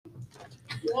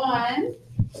One.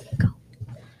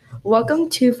 Welcome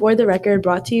to For the Record,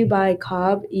 brought to you by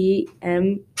Cobb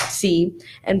EMC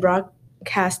and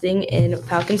broadcasting in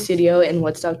Falcon Studio in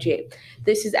Woodstock, GA.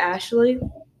 This is Ashley.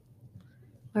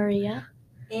 Maria.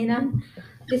 Anna.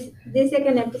 This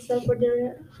second episode for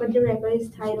the record is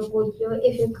titled "Would You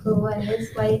If You Could?" and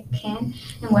it's why you can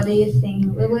and what do you think?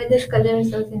 We will discuss the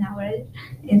results in our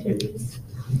interviews.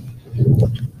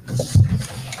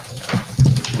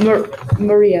 Mia.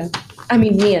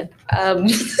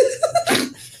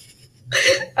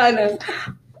 I know.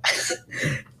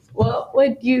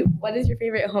 What is your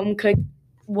favorite home cooked?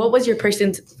 What was your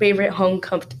person's favorite home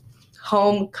cooked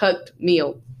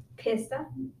meal?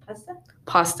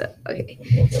 Pasta. Okay.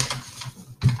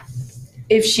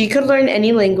 If she could learn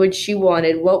any language she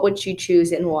wanted, what would she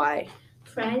choose and why?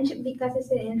 French, because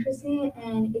it's interesting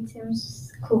and it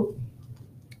seems cool.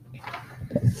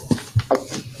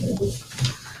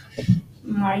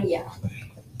 Maria.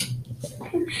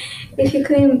 If you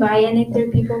could invite any three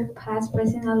people, past,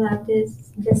 present, or love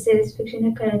this series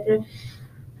fictional character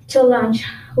to lunch,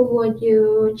 who would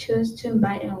you choose to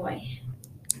invite and why?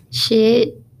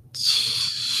 She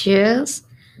choose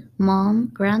mom,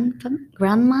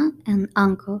 grandma, and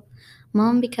uncle.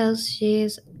 Mom because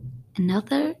she's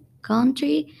another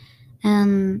country,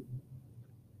 and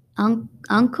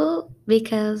uncle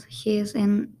because he's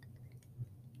in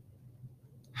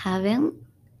heaven,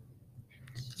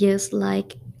 just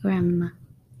like grandma.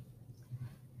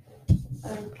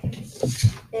 Okay.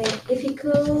 If you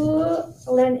could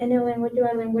learn any language,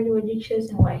 what language would you choose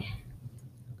and why?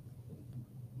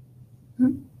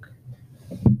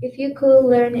 If you could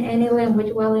learn any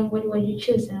language, what language would you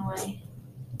choose and why?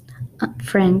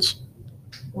 French.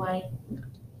 Why?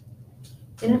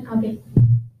 Okay.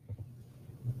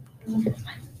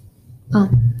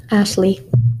 Ashley.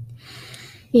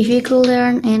 If you could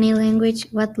learn any language,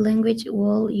 what language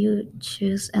would you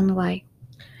choose and why?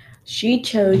 She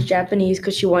chose Japanese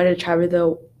because she wanted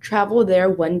to travel there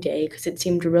one day because it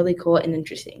seemed really cool and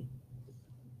interesting.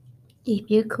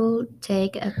 If you could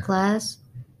take a class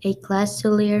to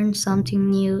learn something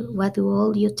new, what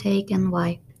would you take and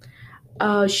why?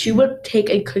 She would take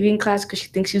a cooking class because she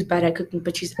thinks she's bad at cooking,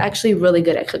 but she's actually really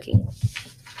good at cooking.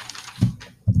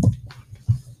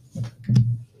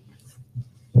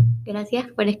 Gracias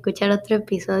por escuchar otro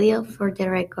episodio For the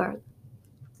Record.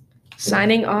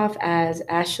 Signing off as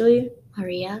Ashley.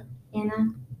 Maria.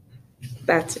 Anna.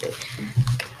 That's it.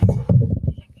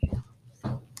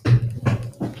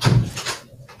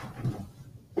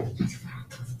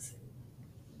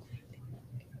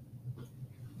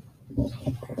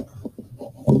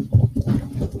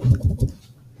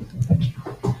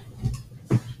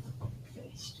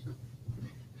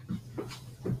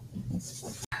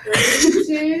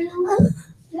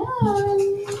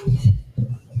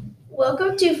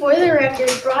 Welcome to For the Record,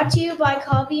 brought to you by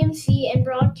Cobb EMC and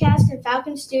broadcast in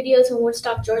Falcon Studios in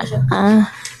Woodstock, Georgia.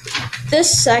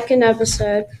 This second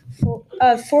episode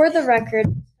For the Record,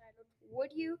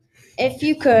 would you, if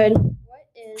you could, what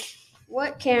is,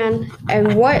 what can,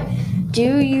 and what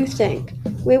do you think?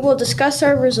 We will discuss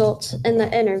our results in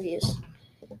the interviews.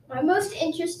 My most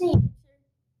interesting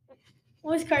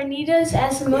was carnitas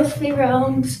as the most favorite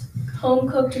home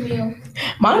cooked meal.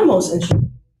 My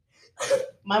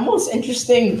most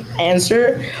interesting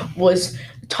answer was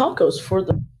tacos for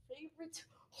the favorite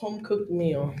home cooked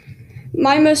meal.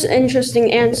 My most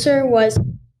interesting answer was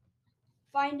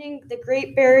finding the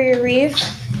Great Barrier Reef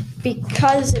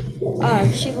because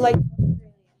she liked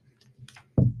Australia.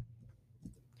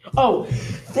 Oh,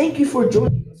 thank you for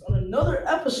joining us on another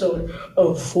episode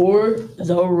of For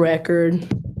the Record.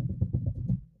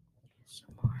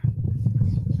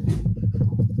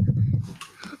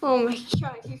 Oh my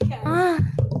god, you can't.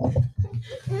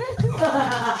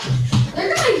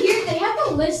 They're gonna hear, they have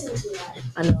to listen to that.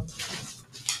 I know.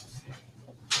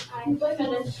 I'm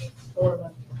finished. Don't worry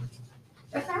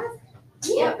about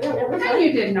Yeah, No,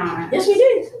 you did not. it. Yes, we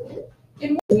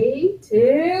did. 3,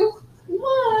 2,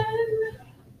 1.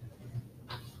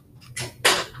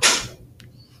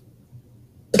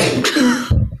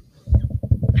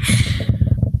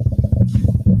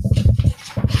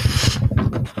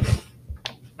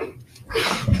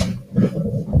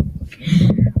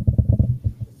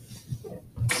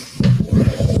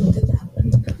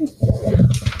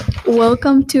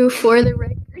 Welcome to For the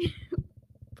Record,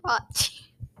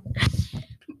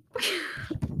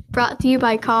 brought to you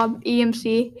by Cobb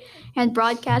EMC and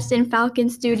broadcast in Falcon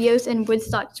Studios in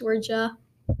Woodstock, Georgia.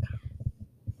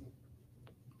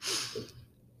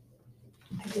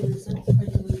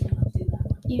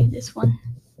 You do this one.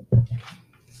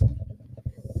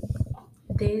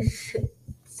 This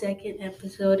second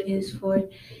episode is for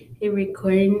a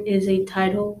recording is a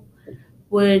title.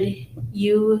 Would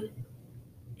you,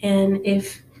 and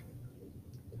if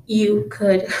you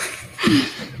could,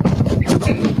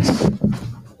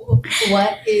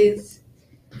 what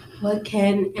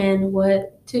can and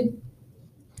what to,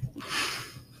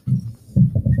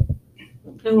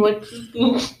 and what to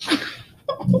do.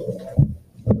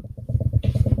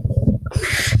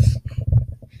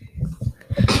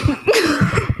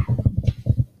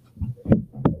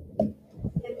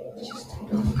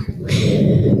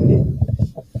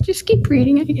 Just keep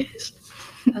reading, I guess.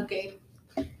 Okay.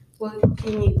 What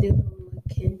can you do?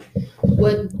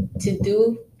 What to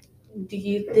do? Do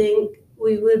you think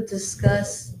we would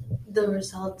discuss the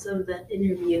results of the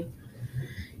interview?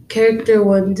 Character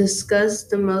 1, discuss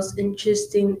the most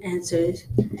interesting answers.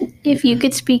 If you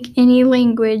could speak any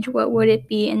language, what would it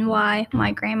be and why?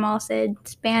 My grandma said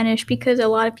Spanish because a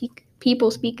lot of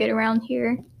people speak it around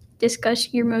here.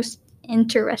 Discuss your most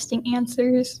interesting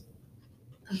answers.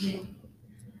 Okay.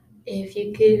 If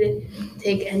you could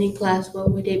take any class, what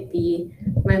would it be?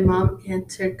 My mom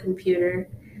answered computer.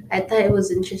 I thought it was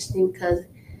interesting because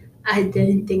I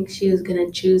didn't think she was going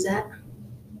to choose that.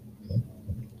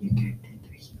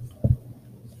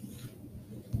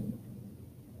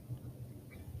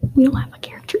 We don't have a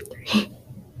character 3.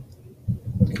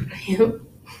 Yep.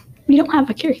 We don't have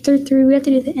a character 3. We have to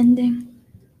do the ending.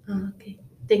 Okay.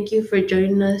 Thank you for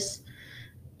joining us.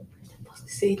 We're supposed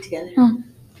to say it together. Oh.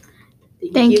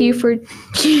 Thank you for.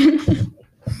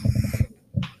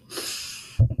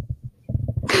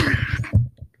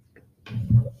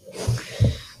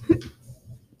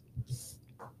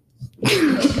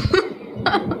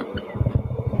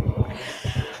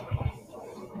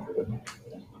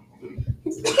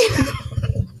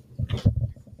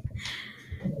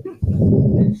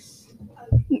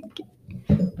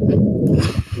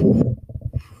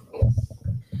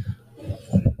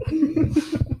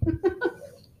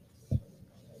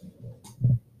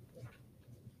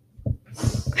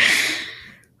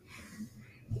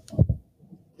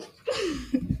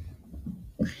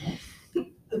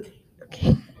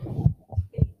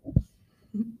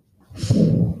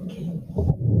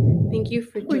 Thank you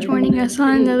for joining us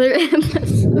on another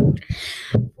episode.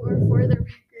 For the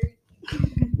record.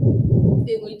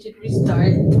 Think we should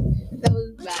restart. That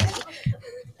was bad.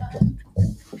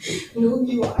 No,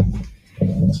 you are.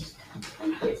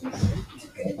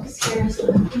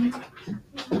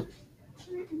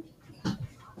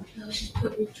 No, just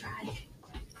put retry.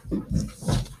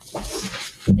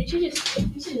 They should just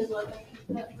let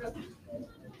that.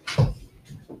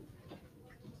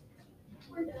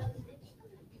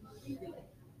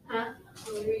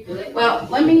 Well,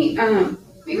 let me,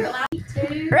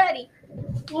 Ready.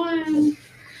 1.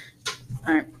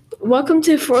 Welcome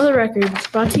to For the Record,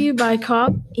 brought to you by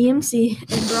Cobb, EMC,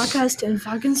 and broadcast in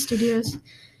Falcon Studios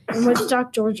in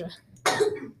Woodstock, Georgia.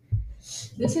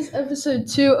 This is episode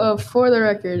 2 of For the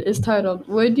Record. It's titled,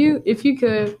 Would You, If You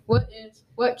Could, What Is,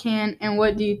 What Can, and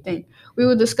What Do You Think? We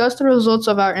will discuss the results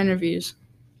of our interviews.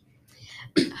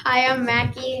 Hi, I'm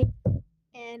Mackie,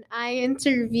 and I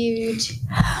interviewed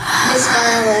Miss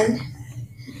Garland.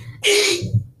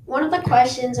 One of the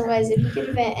questions was, if you could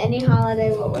invent any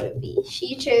holiday, what would it be?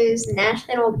 She chose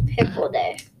National Pickle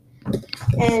Day.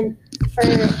 And for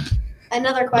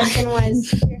another question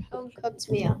was your home-cooked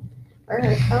meal. For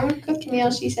her home-cooked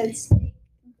meal, she said steak,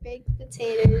 baked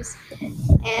potatoes,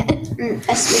 and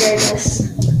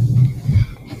asparagus.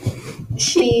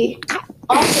 She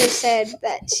also said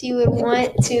that she would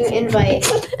want to invite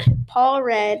Paul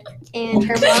Rudd and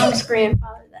her mom's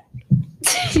grandfather that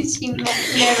she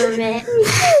never met.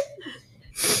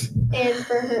 And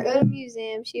for her own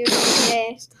museum, she would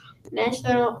say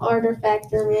National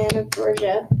Artifact Museum of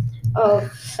Georgia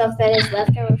of stuff that is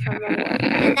left over from the war.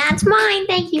 And that's mine.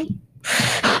 Thank you.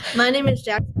 My name is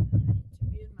Jackson, and I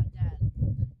interviewed my dad.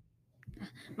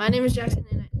 My name is Jackson,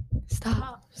 and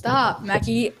Stop,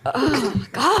 Mackie. Oh,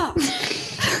 God.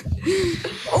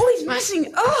 Always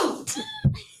messing up.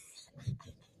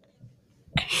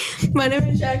 My name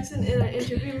is Jackson, and I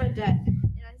interviewed my dad.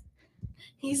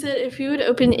 He said if he would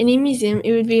open any museum,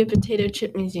 it would be a potato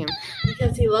chip museum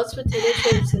because he loves potato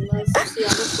chips and loves to see all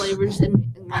the flavors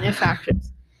and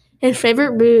manufacturers. His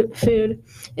favorite food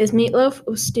is meatloaf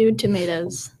with stewed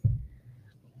tomatoes.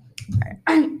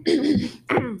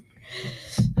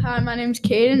 Hi, my name's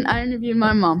Caden. I interviewed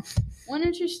my mom. One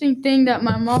interesting thing that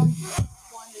my mom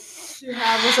wanted to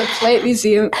have was a plate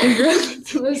museum and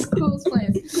was coolest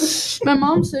plans. My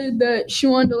mom said that she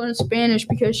wanted to learn Spanish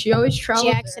because she always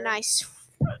travels. Jackson, I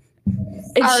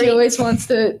And she always wants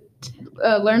to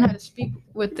learn how to speak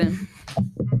with them.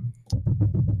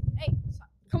 Hey,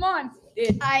 come Come on.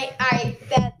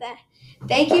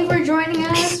 Thank you for joining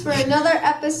us for another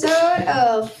episode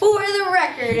of For the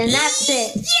Record, and that's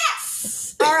it.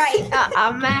 Yes! All right,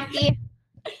 I'm Mackie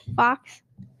Fox.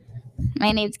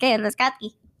 My name's Kayla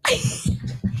Scotty.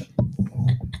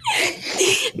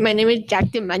 My name is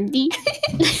Jackson Mundy.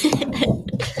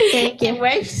 Thank you. And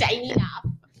we're signing off.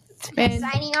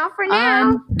 Signing off for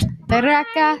now. The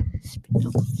Raka.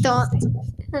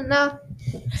 Don't know.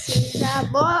 See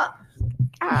that boy.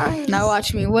 Now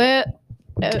watch me whip.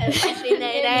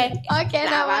 Okay,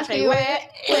 now watch me whip.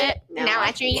 Now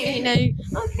watch me. Okay, now.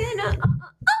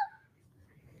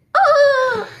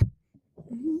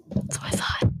 That's what I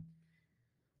thought.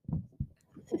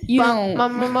 You don't.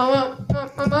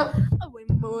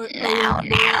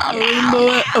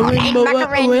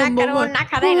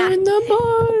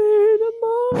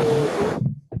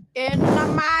 In the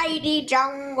mighty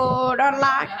jungle, the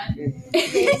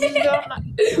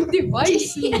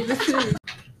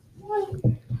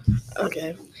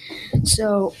Okay.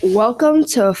 So, welcome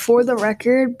to For the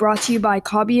Record, brought to you by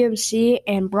Cobby MC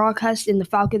and broadcast in the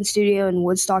Falcon Studio in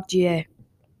Woodstock, GA.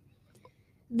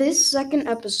 This second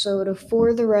episode of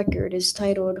For the Record is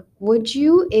titled, Would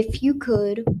You, If You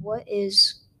Could, What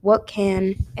Is, What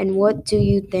Can, and What Do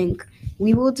You Think?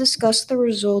 We will discuss the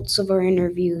results of our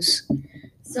interviews.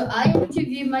 So I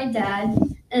interviewed my dad,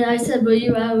 and I said, would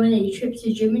you rather win a trip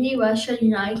to Germany, Russia,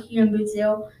 United Kingdom,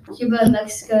 Brazil, Cuba,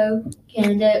 Mexico,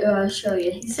 Canada, or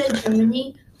Australia? He said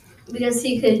Germany because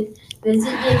he could visit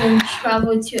them and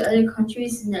travel to other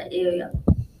countries in that area.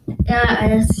 And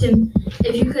I asked him,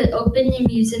 if you could open a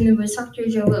museum in Woodstock,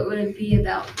 Georgia, what would it be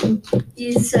about?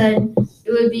 He said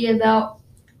it would be about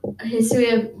a history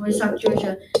of Woodstock,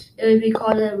 Georgia. It would be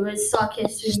called the Woodstock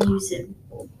History Museum.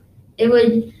 It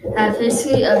would have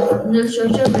history of North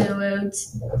Georgia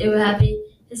railroads. It would have a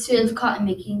history of cotton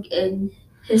making and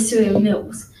history of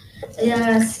mills. And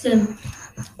I asked him,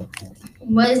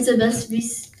 what is the best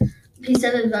piece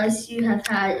of advice you have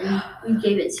had, and who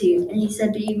gave it to you? And he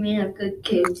said, be a man of good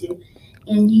character.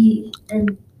 And the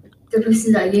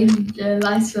person that gave him the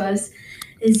advice was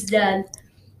his dad.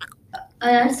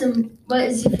 I asked him, what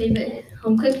is your favorite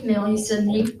home cooked meal? He said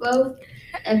meatloaf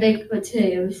and baked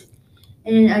potatoes.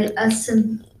 And then I asked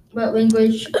him, what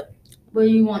language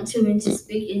would you want to learn to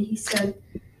speak? And he said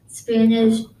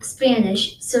Spanish,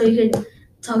 so he could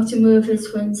talk to more of his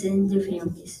friends and their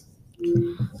families.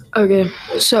 Okay,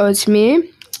 so it's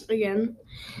me again.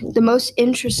 The most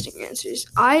interesting answers.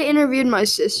 I interviewed my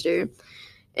sister,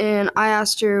 and I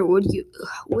asked her,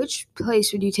 which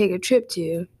place would you take a trip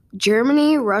to?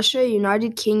 Germany, Russia,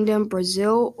 United Kingdom,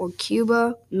 Brazil, or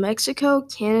Cuba, Mexico,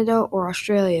 Canada, or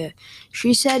Australia?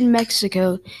 She said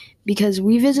Mexico because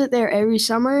we visit there every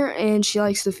summer and she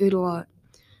likes the food a lot.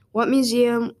 What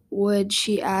museum would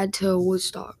she add to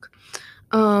Woodstock?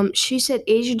 She said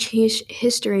Asian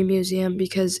History Museum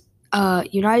because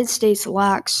United States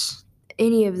lacks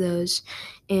any of those,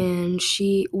 and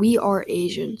we are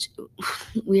Asians.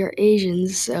 We are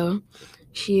Asians, so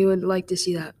she would like to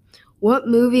see that. What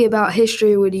movie about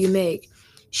history would you make?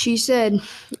 She said,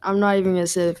 I'm not even going to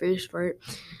say the first part,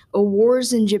 a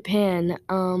wars in Japan,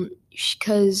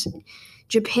 because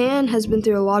Japan has been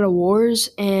through a lot of wars,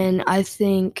 and I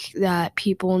think that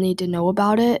people need to know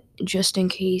about it just in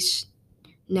case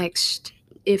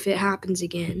if it happens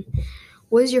again.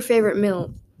 What is your favorite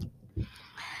meal?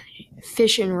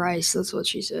 Fish and rice, that's what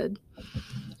she said.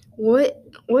 What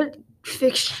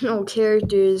fictional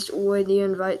characters would you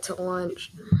invite to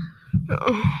lunch?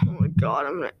 Oh my god,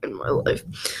 I'm gonna end my life.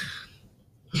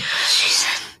 She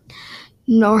said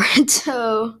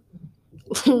Naruto,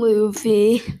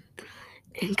 Luffy,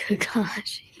 and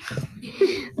Kakashi.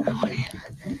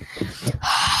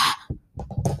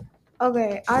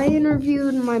 Okay, I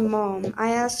interviewed my mom.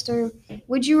 I asked her,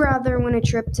 would you rather win a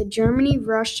trip to Germany,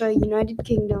 Russia, United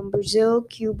Kingdom, Brazil,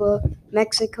 Cuba,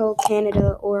 Mexico,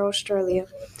 Canada, or Australia?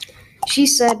 She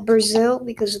said Brazil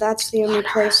because that's the only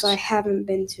place I haven't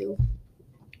been to.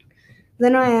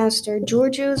 Then I asked her,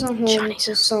 Georgia is a home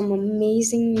to some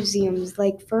amazing museums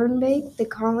like Fernbake, the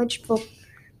College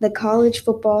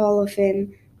Football Hall of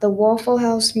Fame, the Waffle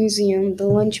House Museum, the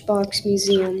Lunchbox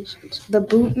Museum, the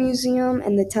Boot Museum,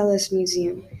 and the Tellus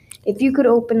Museum. If you could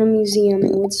open a museum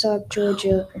in Woodstock,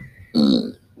 Georgia,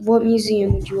 what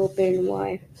museum would you open and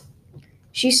why?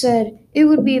 She said it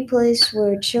would be a place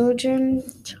where children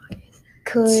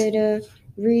could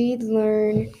read,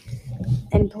 learn,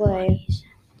 and play.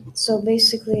 So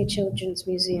basically a children's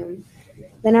museum.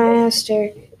 Then I asked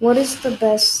her, what is the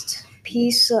best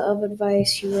piece of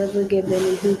advice you ever given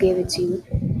and who gave it to you?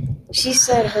 She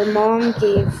said her mom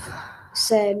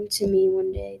said to me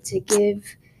one day to give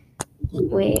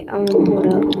Wait, I'm gonna pull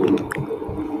it up.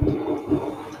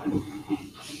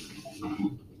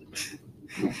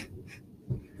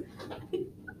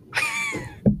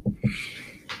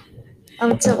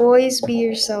 To always be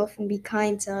yourself and be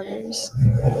kind to others.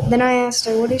 Then I asked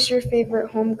her, what is your favorite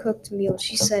home cooked meal?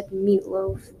 She said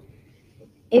meatloaf.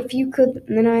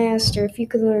 Then I asked her, if you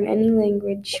could learn any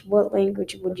language, what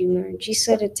language would you learn? She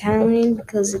said Italian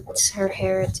because it's her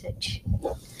heritage.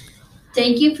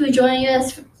 Thank you for joining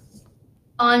us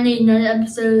on another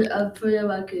episode of For the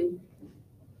Record.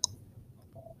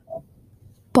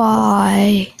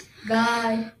 Bye.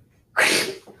 Bye.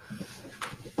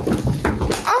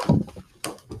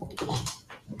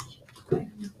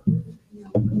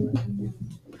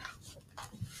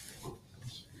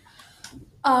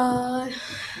 My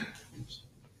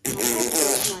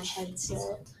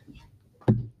headset.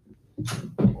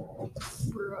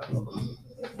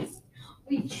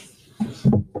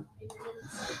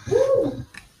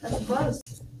 That's close.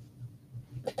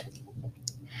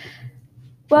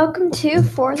 Welcome to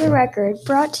For the Record,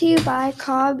 brought to you by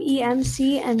Cobb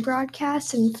EMC and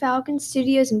broadcast in Falcon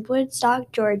Studios in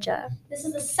Woodstock, Georgia. This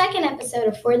is the second episode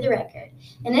of For the Record,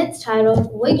 and it's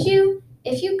titled, Would You,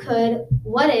 If You Could,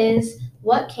 What Is,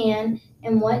 What Can,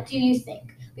 and What Do You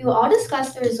Think? We will all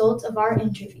discuss the results of our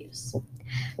interviews.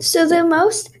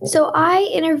 So I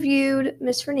interviewed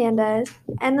Miss Fernandez,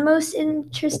 and the most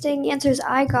interesting answers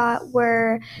I got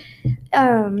were,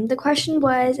 the question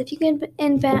was, if you could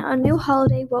invent a new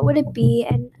holiday, what would it be,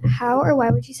 and how or why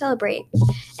would you celebrate?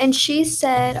 And she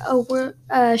said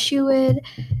she would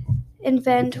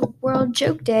invent World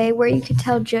Joke Day, where you could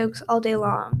tell jokes all day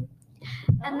long.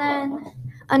 And then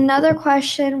another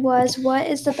question was, what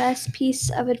is the best piece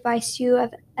of advice you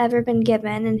have ever been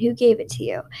given, and who gave it to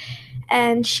you?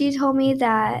 And she told me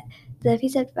that the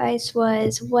piece of advice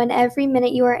was, when every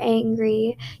minute you are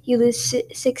angry, you lose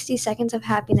 60 seconds of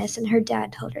happiness, and her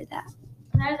dad told her that.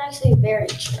 And that is actually very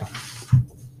true.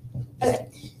 Okay,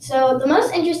 so the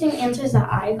most interesting answers that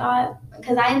I got,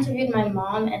 because I interviewed my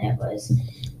mom, and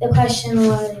the question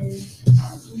was,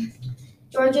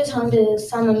 Georgia's home to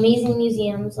some amazing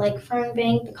museums like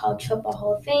Fernbank, the College Football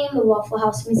Hall of Fame, the Waffle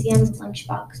House Museum, the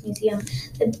Lunchbox Museum,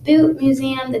 the Boot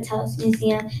Museum, the Tellus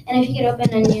Museum, and if you could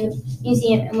open a new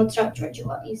museum in Woodstock, Georgia,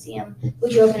 what museum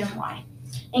would you open and why?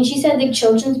 And she said the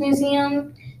Children's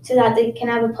Museum, so that they can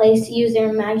have a place to use their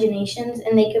imaginations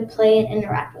and they could play and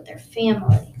interact with their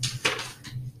family.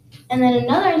 And then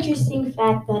another interesting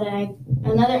thing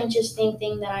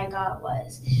that I got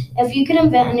was, if you could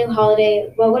invent a new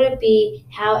holiday, what would it be,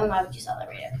 how, and why would you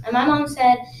celebrate it? And my mom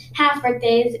said half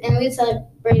birthdays, and we'd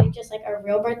celebrate just like our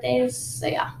real birthdays. So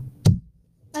yeah.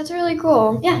 That's really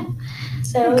cool. Yeah.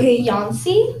 So Okay.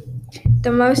 Yancy?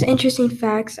 The most interesting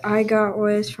facts I got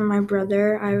was from my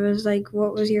brother. I was like,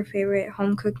 what was your favorite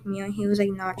home cooked meal? He was like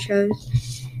nachos.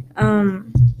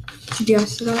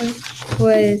 Diosdar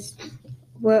was,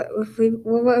 what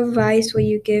advice would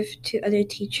you give to other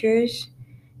teachers?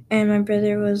 And my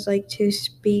brother was like to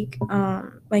speak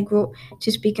to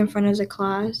speak in front of the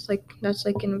class. Like that's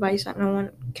like an advice that no one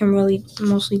can really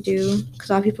mostly do, because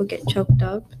a lot of people get choked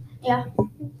up. Yeah.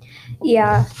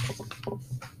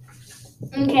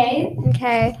 Okay.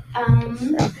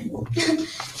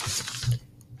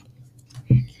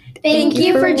 Thank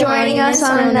you for joining us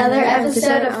on another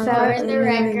episode of For the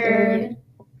Record.